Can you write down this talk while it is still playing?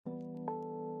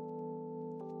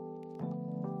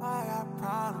I got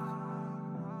problems.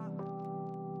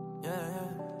 Yeah,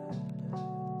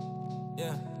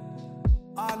 yeah.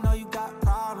 I know you got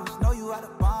problems, know you at the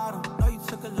bottom, know you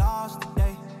took a loss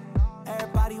today.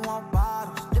 Everybody want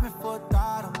bottles, living for a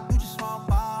throttle, you just want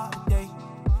bottle today.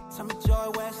 Tell me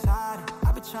joy, where it's hiding,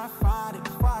 I've been trying to find it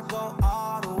before I go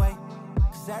all the way.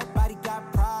 Cause everybody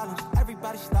got problems,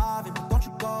 everybody starving, but don't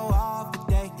you go off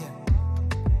today, yeah.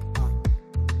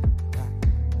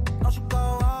 Don't you go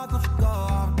off, don't you go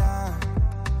off now.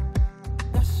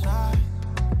 That's right.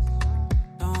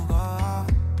 Don't go off.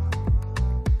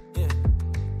 Yeah.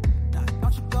 Nah,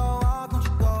 don't you go off, don't you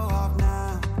go off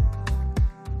now.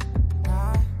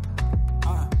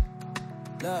 Right.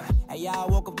 Look, hey, yeah, I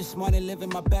woke up this morning living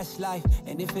my best life.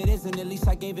 And if it isn't, at least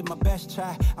I gave it my best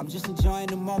try. I'm just enjoying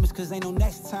the moments cause ain't no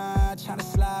next time. Trying to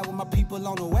slide with my people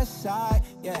on the west side.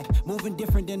 Yeah, moving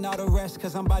different than all the rest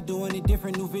cause I'm about doing it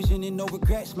different. New vision and no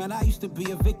regrets. Man, I used to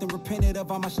be a victim, repented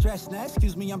of all my stress. Now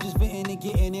excuse me, I'm just venting and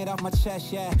getting it off my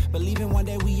chest, yeah. Believing one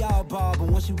day we all ball, but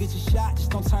once you get your shot,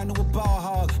 just don't turn to a ball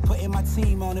hog. Putting my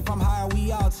team on, if I'm high,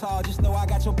 we all tall. Just know I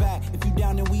got your back, if you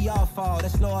down then we all fall.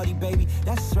 That's loyalty, baby,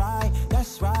 that's right,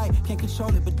 that's right. Can't control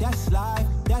it, but that's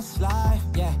life,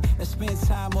 yeah. Let's spend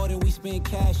time more than we spend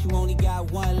cash. You only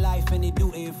got one life and they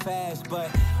do it fast. But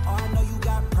oh, I know you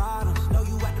got problems, know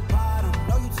you at the bottom,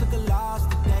 know you took a loss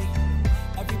today.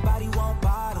 Everybody want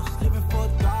bottles, living for a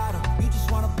throttle, you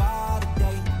just want a bottle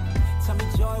today. Tell me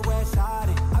joy, where it's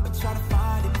hiding, I've been trying to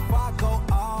find it before I go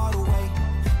all the way.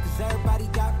 Cause everybody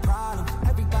got problems,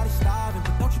 everybody starving,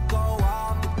 but don't you go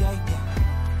off today, yeah.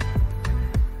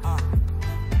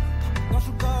 Don't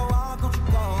you go off, don't you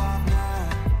go off now.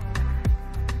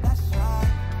 That's right.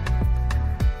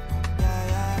 Yeah,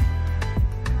 yeah.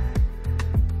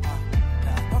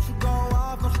 Don't you go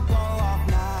off, don't you go off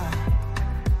now.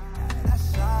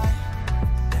 That's right.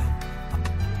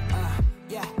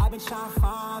 Yeah, I've been trying to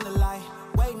find the light,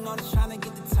 waiting on it, trying to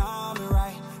get the timing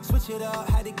right. Switch it up,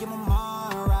 had to get my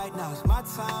mind right. Now it's my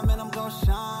time and I'm gonna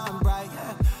shine bright,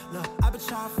 yeah. Look, I've been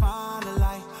trying to find the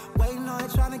light, waiting on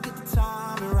it, trying to get the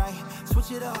timing right.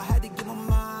 Switch it up, had to get my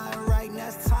mind right. Now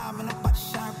it's time and I'm about to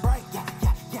shine bright, yeah,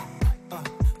 yeah, yeah.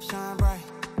 Shine bright,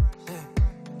 yeah,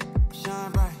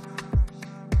 shine bright.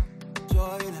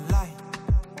 Joy in the light,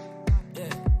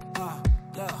 yeah.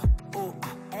 Look, ooh,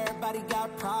 everybody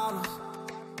got problems,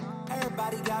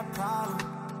 everybody got problems.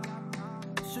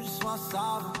 You just want to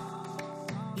solve them.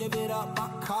 Live it up, I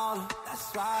call it,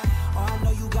 that's right. Oh, I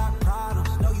know you got problems,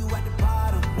 know you at the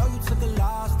bottom, know you took a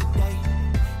loss today.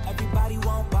 Everybody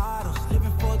want bottles,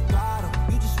 living for a throttle,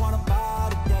 you just want a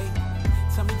bottle today.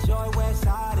 Tell me joy, where it's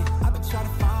hiding, I've been trying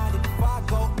to find it before I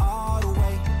go all the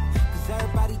way. Cause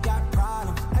everybody got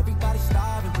problems, everybody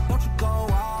starving, but don't you go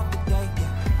off today,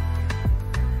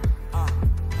 yeah.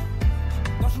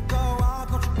 Don't you go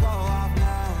off, don't you go off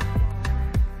now.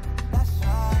 That's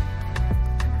right.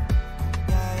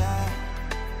 Yeah, yeah.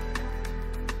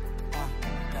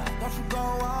 Don't you go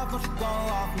off, don't you go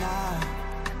off now.